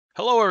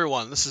Hello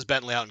everyone, this is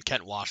Bentley out in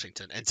Kent,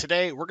 Washington, and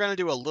today we're going to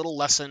do a little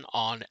lesson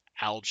on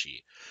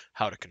algae,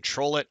 how to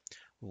control it,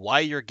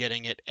 why you're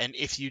getting it, and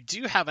if you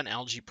do have an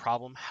algae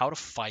problem, how to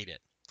fight it.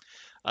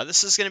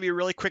 This is going to be a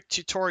really quick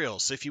tutorial,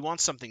 so if you want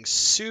something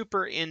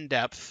super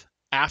in-depth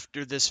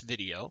after this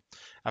video,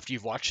 after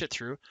you've watched it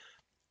through,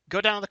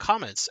 go down in the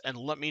comments and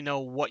let me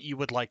know what you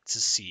would like to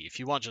see. If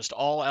you want just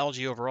all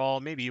algae overall,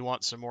 maybe you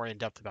want some more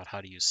in-depth about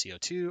how to use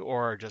CO2,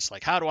 or just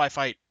like how do I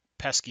fight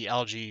pesky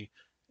algae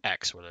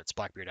X, whether it's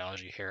blackbeard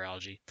algae, hair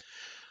algae,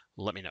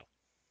 let me know.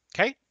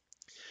 Okay,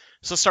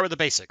 so let's start with the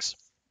basics.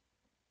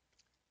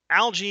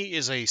 Algae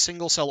is a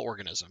single cell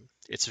organism.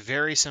 It's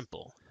very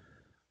simple.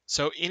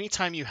 So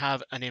anytime you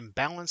have an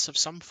imbalance of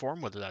some form,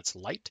 whether that's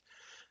light,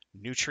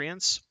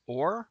 nutrients,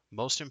 or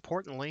most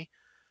importantly,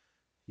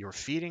 your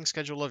feeding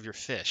schedule of your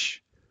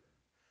fish,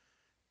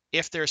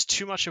 if there's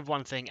too much of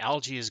one thing,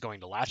 algae is going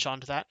to latch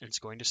onto that and it's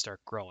going to start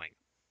growing.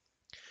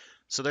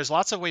 So there's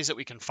lots of ways that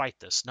we can fight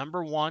this.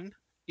 Number one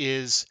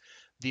is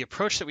the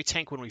approach that we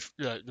take when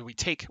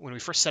we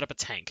first set up a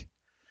tank.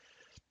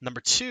 Number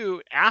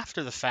two,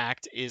 after the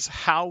fact, is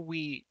how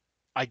we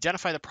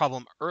identify the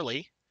problem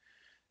early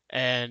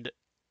and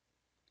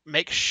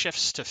make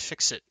shifts to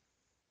fix it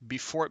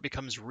before it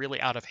becomes really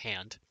out of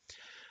hand.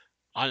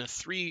 On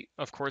three,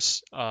 of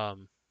course,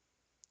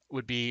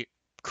 would be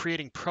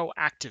creating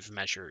proactive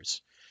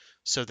measures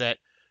so that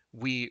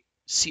we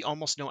see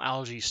almost no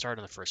algae start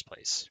in the first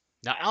place.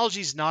 Now, algae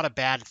is not a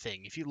bad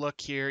thing. If you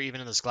look here, even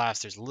in this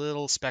glass, there's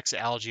little specks of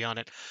algae on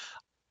it.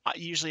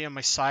 Usually on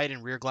my side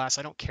and rear glass,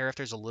 I don't care if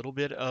there's a little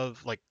bit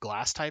of like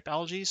glass type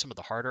algae, some of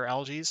the harder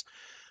algae,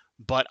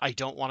 but I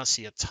don't want to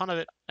see a ton of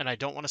it, and I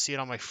don't want to see it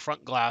on my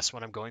front glass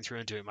when I'm going through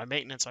and doing my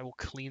maintenance. I will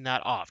clean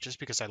that off just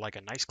because I like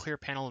a nice clear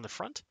panel in the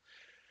front.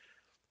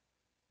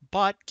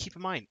 But keep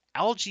in mind,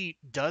 algae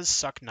does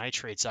suck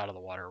nitrates out of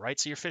the water, right?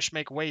 So your fish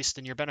make waste,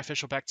 and your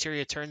beneficial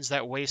bacteria turns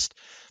that waste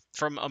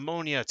from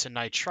ammonia to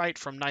nitrite,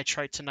 from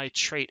nitrite to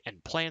nitrate,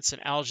 and plants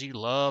and algae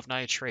love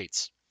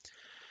nitrates.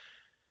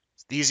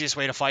 The easiest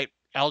way to fight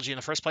algae in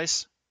the first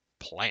place?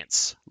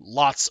 Plants.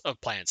 Lots of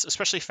plants,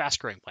 especially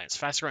fast-growing plants.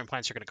 Fast-growing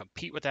plants are going to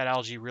compete with that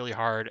algae really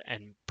hard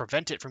and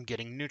prevent it from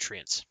getting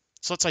nutrients.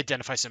 So let's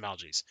identify some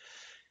algae.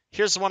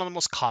 Here's one of the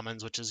most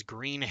commons, which is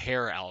green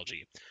hair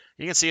algae.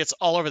 You can see it's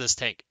all over this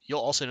tank.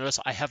 You'll also notice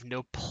I have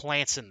no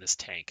plants in this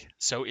tank,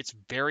 so it's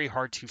very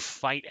hard to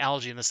fight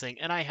algae in this thing.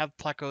 And I have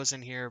plecos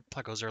in here.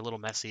 Plecos are a little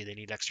messy. They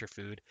need extra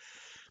food.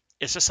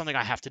 It's just something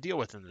I have to deal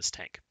with in this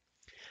tank.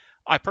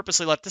 I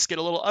purposely let this get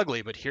a little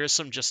ugly, but here's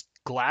some just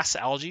glass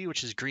algae,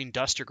 which is green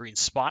dust or green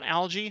spot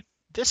algae.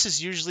 This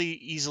is usually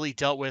easily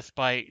dealt with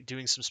by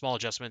doing some small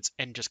adjustments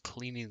and just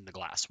cleaning the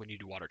glass when you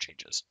do water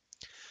changes.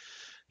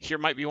 Here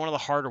might be one of the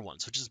harder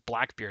ones, which is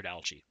blackbeard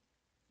algae.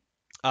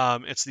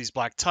 It's these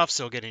black tufts,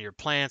 they'll get in your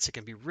plants. It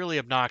can be really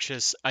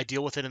obnoxious. I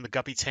deal with it in the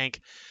guppy tank.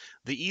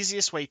 The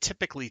easiest way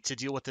typically to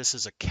deal with this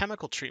is a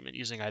chemical treatment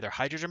using either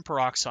hydrogen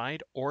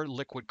peroxide or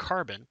liquid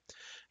carbon.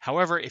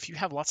 However, if you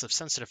have lots of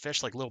sensitive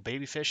fish like little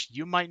baby fish,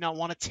 you might not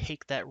want to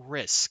take that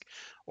risk.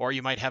 Or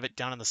you might have it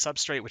down in the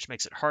substrate, which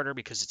makes it harder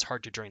because it's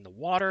hard to drain the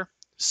water.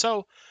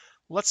 So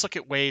let's look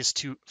at ways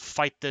to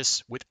fight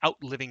this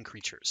without living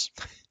creatures,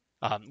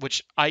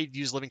 which I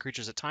use living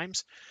creatures at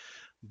times,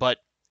 but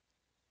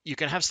you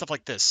can have stuff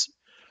like this.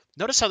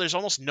 Notice how there's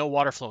almost no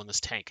water flow in this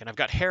tank, and I've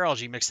got hair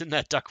algae mixed in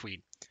that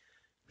duckweed.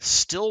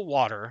 Still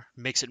water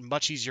makes it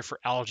much easier for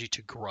algae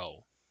to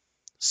grow.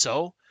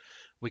 So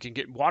we can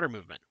get water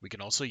movement. We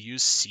can also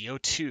use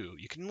CO2.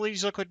 You can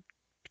use liquid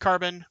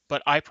carbon,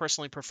 but I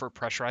personally prefer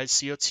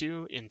pressurized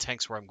CO2 in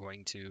tanks where I'm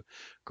going to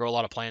grow a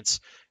lot of plants.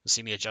 You'll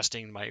see me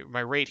adjusting my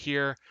rate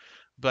here,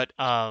 but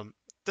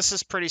this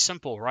is pretty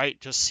simple,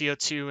 right? Just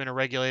CO2 in a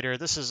regulator.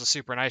 This is a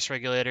super nice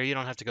regulator. You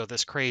don't have to go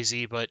this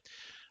crazy, but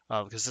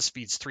because this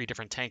feeds 3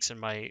 different tanks in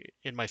my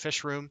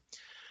fish room.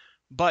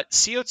 But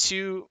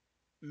CO2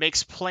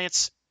 makes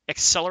plants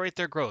accelerate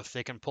their growth.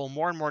 They can pull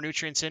more and more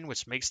nutrients in,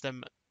 which makes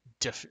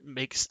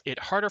it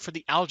harder for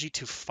the algae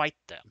to fight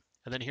them.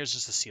 And then here's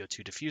just a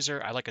CO2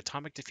 diffuser. I like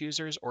atomic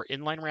diffusers or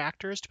inline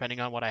reactors,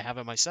 depending on what I have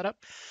in my setup.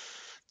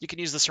 You can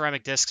use the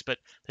ceramic discs, but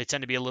they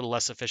tend to be a little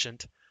less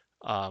efficient.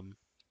 And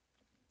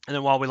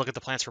then while we look at the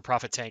plants for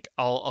profit tank,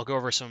 I'll go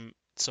over some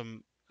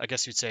I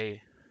guess you'd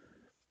say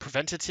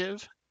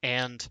preventative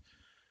and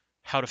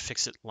how to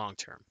fix it long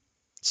term.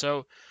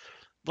 So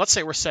let's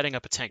say we're setting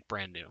up a tank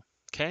brand new.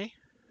 Okay,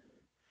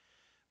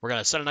 we're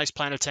gonna set a nice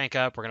planter tank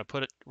up. We're gonna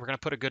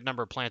put a good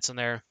number of plants in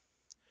there.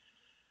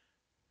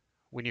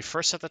 When you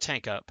first set the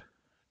tank up,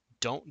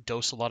 don't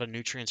dose a lot of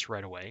nutrients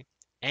right away,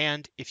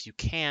 and if you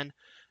can,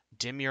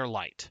 dim your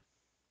light.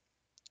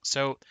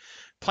 So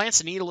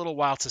plants need a little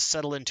while to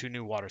settle into a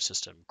new water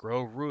system,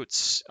 grow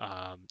roots,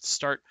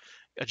 start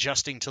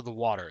adjusting to the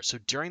water. So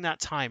during that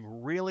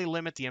time, really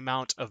limit the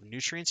amount of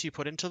nutrients you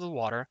put into the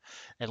water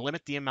and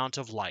limit the amount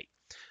of light.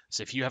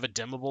 So if you have a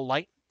dimmable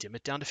light, dim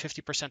it down to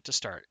 50% to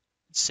start.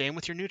 Same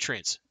with your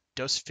nutrients,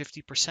 dose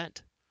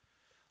 50%.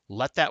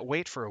 Let that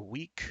wait for a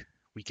week,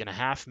 week and a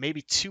half,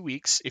 maybe 2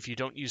 weeks if you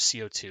don't use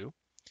CO2.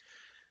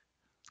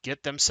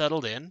 Get them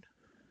settled in.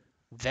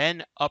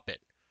 then up it.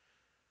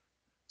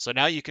 So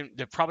now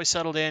they're probably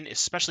settled in,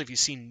 especially if you've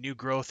seen new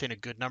growth in a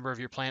good number of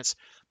your plants.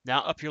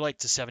 Now up your light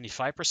to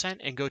 75%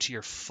 and go to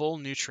your full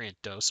nutrient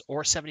dose,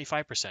 or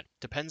 75%.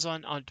 Depends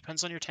on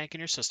your tank and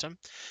your system.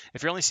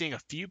 If you're only seeing a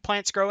few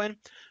plants grow in,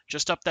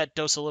 just up that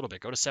dose a little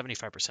bit. Go to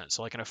 75%.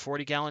 So like in a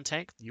 40-gallon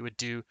tank, you would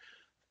do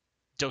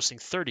dosing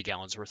 30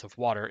 gallons worth of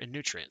water and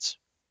nutrients.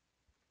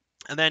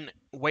 And then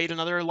wait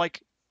another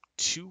like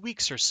 2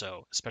 weeks or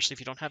so, especially if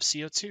you don't have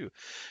CO2.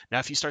 Now,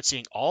 if you start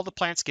seeing all the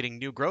plants getting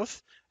new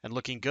growth and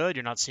looking good,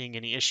 you're not seeing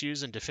any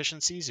issues and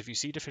deficiencies. If you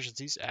see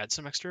deficiencies, add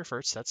some extra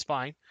efforts. That's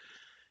fine.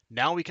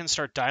 Now we can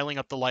start dialing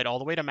up the light all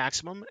the way to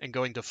maximum and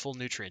going to full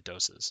nutrient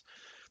doses.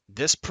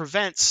 This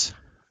prevents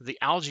the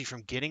algae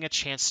from getting a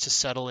chance to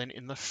settle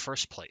in the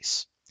first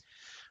place.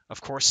 Of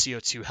course,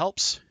 CO2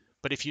 helps,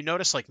 but if you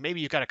notice, like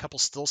maybe you've got a couple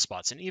still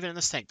spots, and even in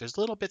this tank, there's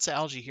little bits of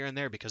algae here and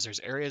there because there's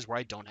areas where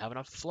I don't have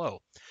enough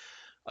flow.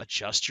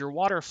 Adjust your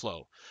water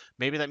flow.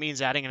 Maybe that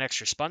means adding an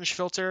extra sponge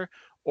filter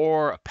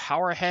or a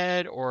power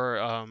head or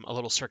a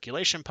little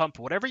circulation pump,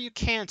 whatever you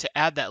can to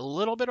add that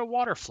little bit of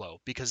water flow,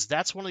 because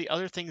that's one of the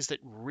other things that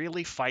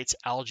really fights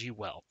algae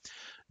well.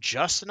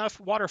 Just enough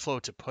water flow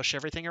to push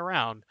everything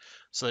around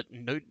so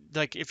that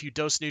like if you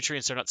dose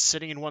nutrients, they're not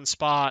sitting in one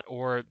spot,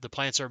 or the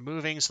plants are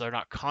moving, so they're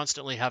not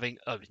constantly having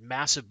a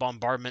massive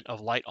bombardment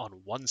of light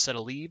on one set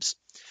of leaves.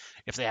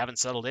 If they haven't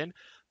settled in,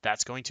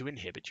 that's going to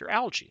inhibit your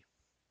algae.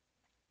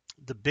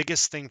 The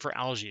biggest thing for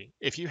algae,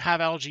 if you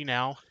have algae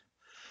now,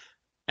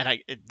 and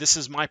this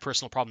is my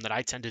personal problem that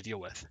I tend to deal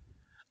with,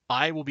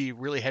 I will be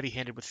really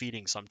heavy-handed with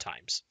feeding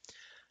sometimes.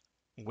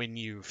 When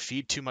you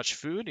feed too much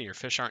food and your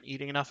fish aren't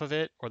eating enough of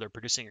it, or they're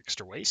producing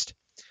extra waste,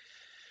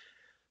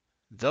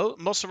 though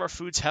most of our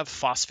foods have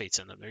phosphates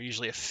in them. They're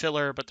usually a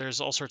filler, but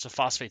there's all sorts of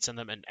phosphates in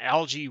them, and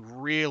algae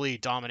really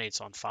dominates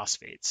on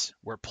phosphates,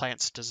 where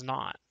plants does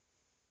not.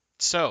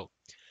 So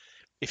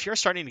if you're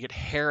starting to get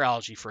hair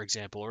algae, for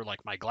example, or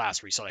like my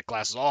glass, where you saw that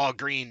glass is all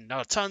green,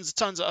 no, tons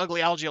of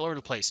ugly algae all over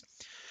the place,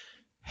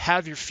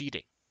 have your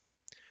feeding.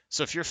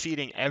 So if you're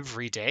feeding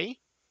every day,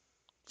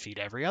 feed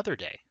every other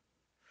day.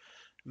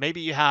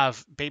 Maybe you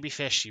have baby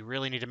fish, you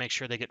really need to make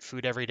sure they get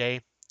food every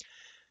day.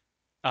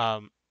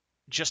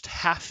 Just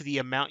half the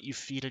amount you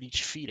feed at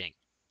each feeding.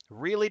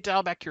 Really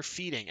dial back your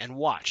feeding and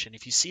watch. And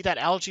if you see that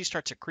algae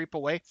start to creep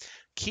away,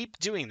 keep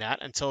doing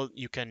that until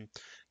you can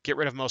get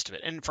rid of most of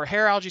it. And for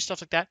hair algae,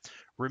 stuff like that,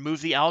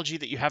 remove the algae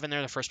that you have in there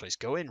in the first place.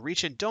 Go in,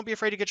 reach in, don't be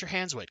afraid to get your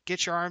hands wet.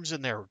 Get your arms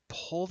in there,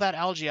 pull that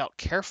algae out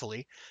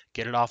carefully,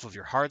 get it off of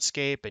your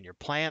hardscape and your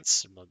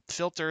plants, and the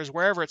filters,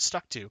 wherever it's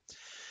stuck to.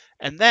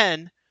 And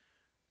then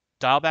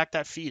dial back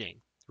that feeding.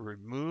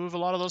 Remove a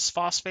lot of those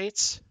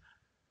phosphates,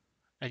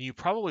 and you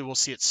probably will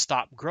see it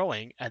stop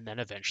growing and then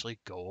eventually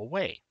go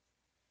away.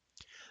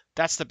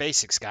 That's the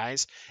basics,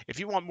 guys. If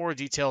you want more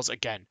details,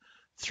 again,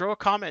 throw a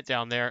comment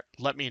down there.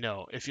 Let me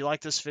know. If you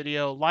like this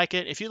video, like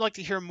it. If you'd like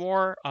to hear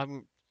more,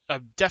 I'm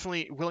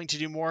definitely willing to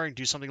do more and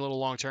do something a little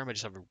long term. I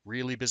just have a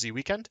really busy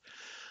weekend.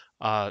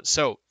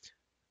 So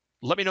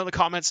let me know in the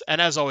comments.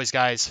 And as always,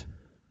 guys,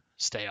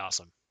 stay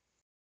awesome.